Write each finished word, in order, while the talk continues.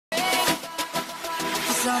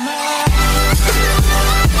summer.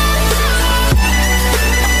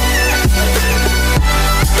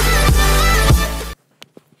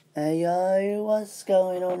 Hey yo, what's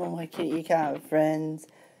going on all my kitty cat friends?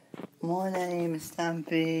 My name is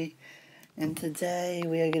Stampy, and today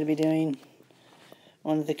we are going to be doing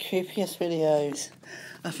one of the creepiest videos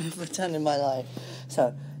I've ever done in my life.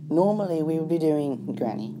 So, normally we would be doing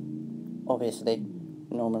Granny, obviously,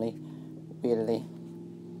 normally, weirdly,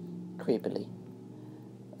 creepily.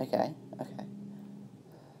 Okay.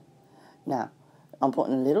 Now, I'm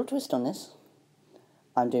putting a little twist on this.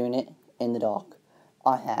 I'm doing it in the dark.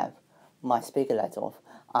 I have my speaker lights off.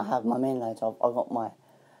 I have my main lights off. I got my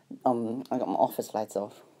office lights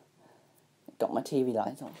off. Got my TV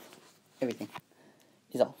lights off. Everything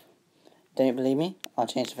is off. Don't you believe me? I'll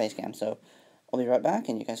change the face cam. So I'll be right back,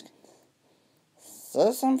 and you guys can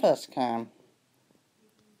see some face cam.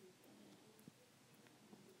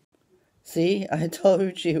 See, I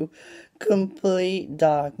told you, complete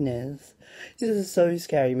darkness. This is so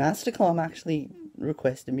scary. Mastercom actually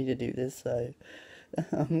requested me to do this, so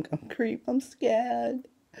I'm scared.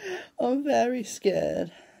 I'm very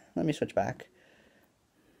scared. Let me switch back.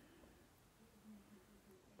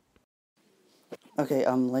 Okay,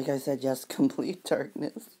 like I said, yes, complete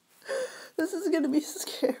darkness. This is gonna be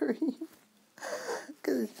scary.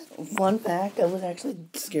 Cause, fun fact, I was actually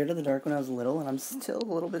scared of the dark when I was little, and I'm still a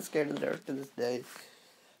little bit scared of the dark to this day.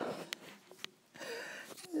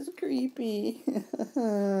 It's creepy.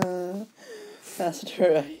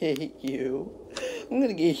 Master, I hate you. I'm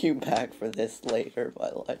gonna get you back for this later, my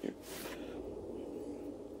life.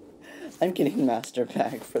 I'm getting Master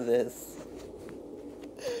back for this.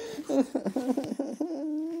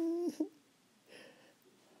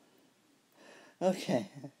 Okay,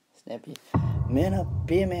 Snappy. Man up,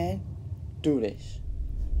 be a man. Do this.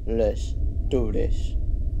 Let's do this.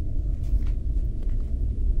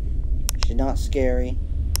 She's not scary.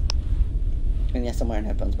 And yes, I'm wearing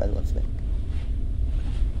headphones by the looks of it.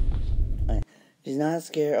 Alright. She's not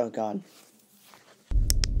scary. Oh god.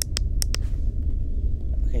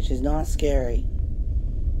 Okay, she's not scary.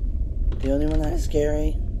 The only one that is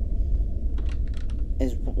scary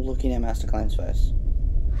is looking at Master Climb's face.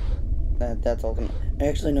 That's all.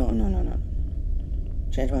 Actually, no.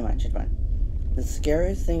 Change my mind. The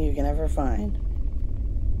scariest thing you can ever find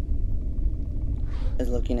is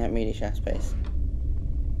looking at Meaty Shaft's face.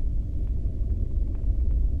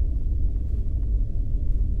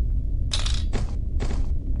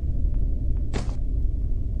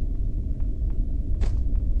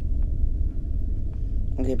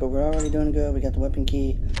 Okay, but we're already doing good. We got the weapon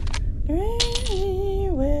key. Granny,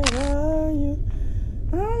 where are you?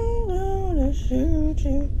 I'm gonna shoot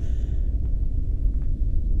you.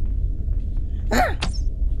 Ah!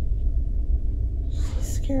 She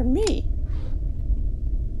scared me.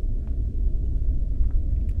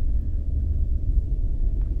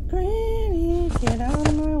 Granny, get out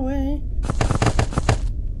of my way.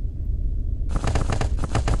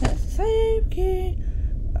 That's a safe key.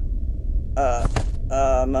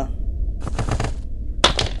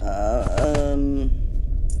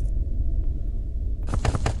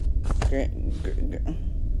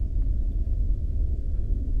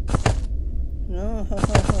 No,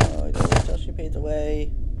 I don't wait till she fades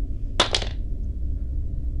away.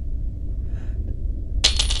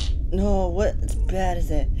 No, what's bad is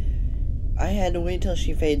that I had to wait till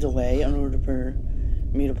she fades away in order for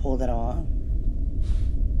me to pull that off.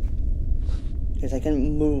 Because I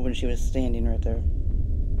couldn't move when she was standing right there.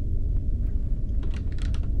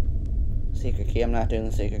 Secret key, I'm not doing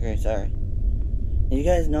the secret key, sorry. You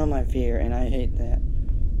guys know my fear, and I hate that.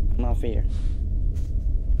 My fear.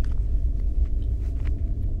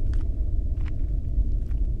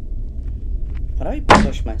 Why do I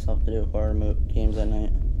push myself to do horror games at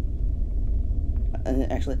night?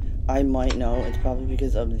 And actually, I might know, it's probably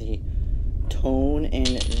because of the tone and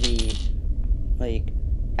the, like,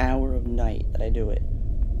 hour of night that I do it.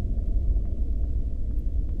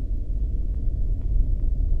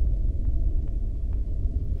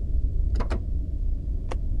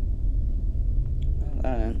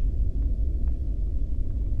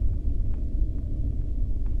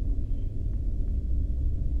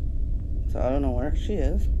 So I don't know where she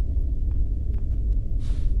is.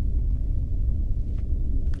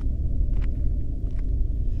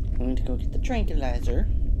 I'm going to go get the tranquilizer.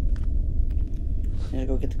 I'm gonna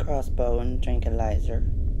go get the crossbow and tranquilizer.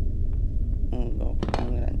 I'm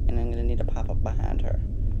gonna need to pop up behind her.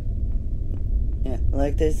 Yeah,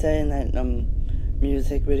 like they say in that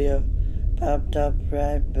music video, popped up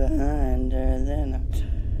right behind her. Then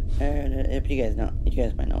I heard it. If you guys know, you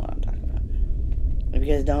guys might know what I'm talking about. If If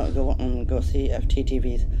you guys don't, go see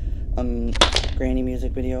FTTV's Granny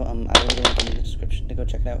music video. I will leave it in the description to go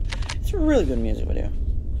check it out. It's a really good music video.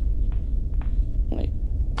 Like,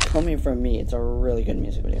 coming from me, it's a really good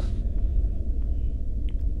music video.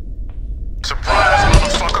 Surprise,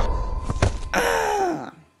 motherfucker!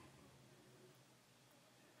 Ah!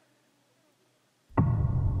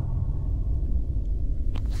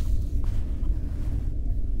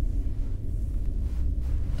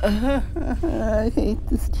 I hate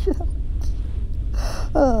this challenge.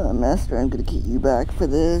 Master, I'm gonna get you back for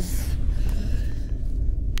this.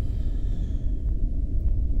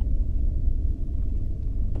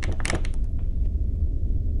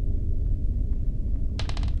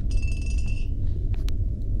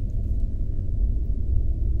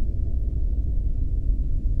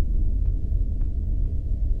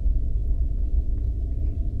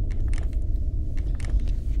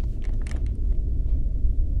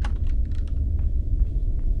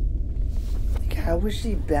 How was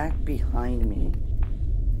she back behind me?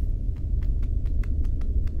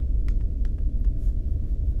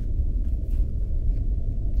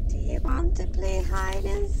 Do you want to play hide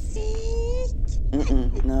and seek?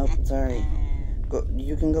 Nope, sorry.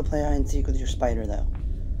 You can go play hide and seek with your spider, though.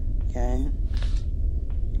 Okay?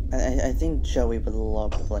 I think Joey would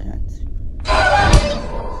love to play hide and seek.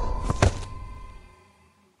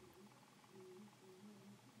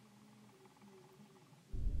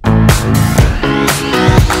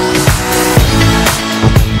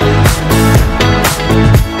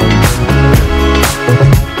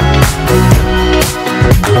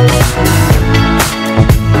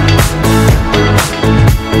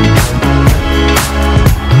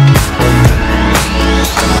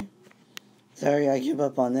 Sorry, I give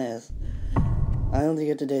up on this. I only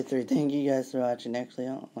get to day 3. Thank you guys for watching. Actually, I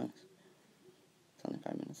don't like. It's only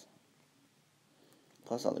 5 minutes.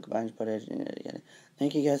 Plus all the combined footage.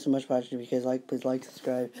 Thank you guys so much for watching. If you guys like, please like,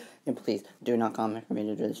 subscribe, and please do not comment for me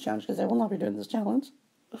to do this challenge because I will not be doing this challenge.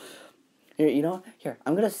 Here, you know what? Here,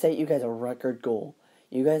 I'm gonna set you guys a record goal.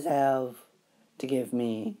 You guys have to give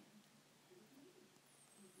me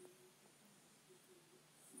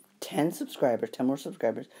 10 subscribers, 10 more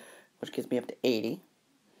subscribers, which gets me up to 80.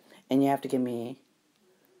 And you have to give me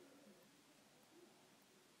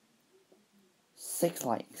 6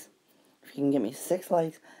 likes. If you can get me 6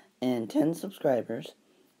 likes and 10 subscribers,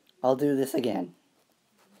 I'll do this again.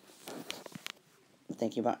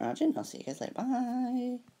 Thank you for watching. I'll see you guys later.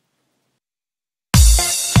 Bye.